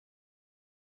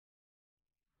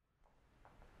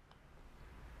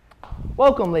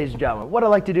Welcome, ladies and gentlemen. What I'd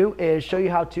like to do is show you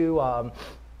how to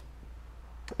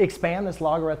expand this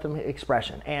logarithm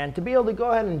expression. And to be able to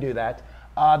go ahead and do that,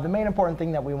 the main important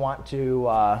thing that we want to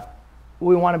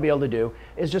be able to do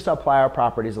is just apply our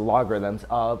properties of logarithms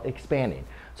of expanding.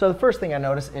 So the first thing I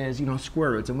notice is,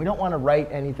 square roots, and we don't want to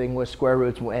write anything with square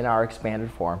roots in our expanded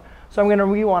form. So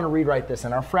we want to rewrite this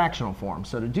in our fractional form.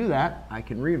 So to do that, I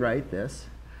can rewrite this.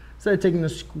 Instead of taking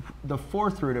the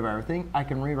fourth root of everything, I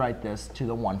can rewrite this to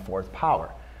the 1/4 power.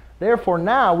 Therefore,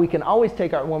 now we can always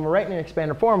take when we're writing an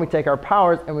expanded form, we take our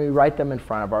powers and we write them in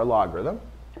front of our logarithm.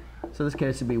 So in this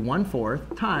case, it would be 1/4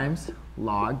 times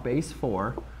log base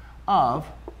 4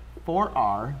 of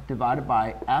 4r divided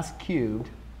by s cubed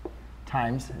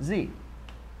times z.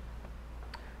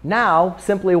 Now,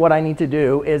 simply what I need to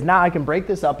do is now I can break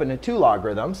this up into two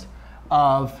logarithms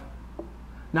of.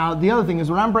 Now, the other thing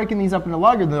is when I'm breaking these up into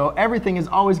logarithms, though, everything is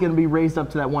always going to be raised up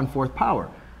to that 1/4 power.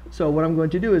 So what I'm going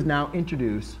to do is now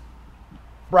introduce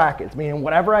brackets, meaning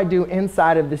whatever I do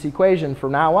inside of this equation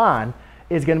from now on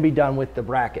is going to be done with the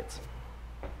brackets.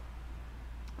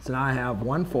 So now I have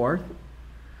 1/4.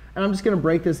 And I'm just going to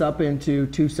break this up into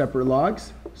two separate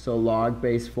logs. So log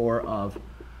base 4 of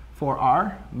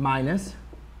 4r minus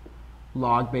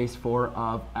log base 4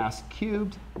 of s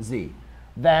cubed z.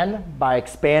 Then, by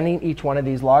expanding each one of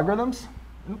these logarithms,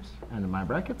 end of my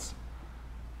brackets,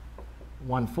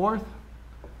 1/4.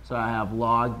 So I have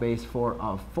log base 4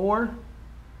 of 4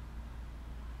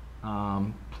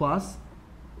 plus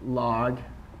log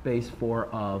base 4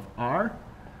 of r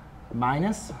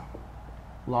minus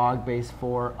log base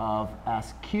 4 of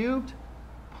s cubed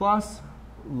plus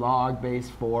log base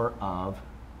 4 of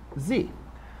z.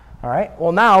 All right.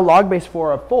 Well, now log base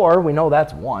 4 of 4, we know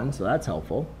that's 1, so that's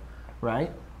helpful.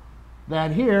 Right?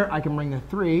 Then here, I can bring the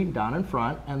 3 down in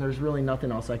front, and there's really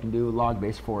nothing else I can do with log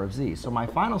base 4 of z. So my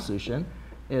final solution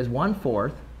is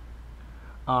 1/4,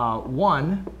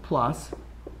 1 plus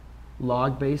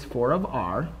log base 4 of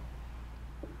r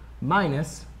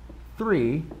minus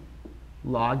 3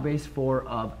 log base 4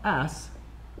 of s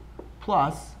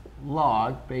plus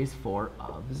log base 4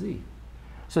 of z.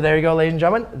 So there you go, ladies and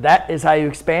gentlemen. That is how you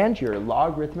expand your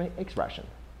logarithmic expression.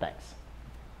 Thanks.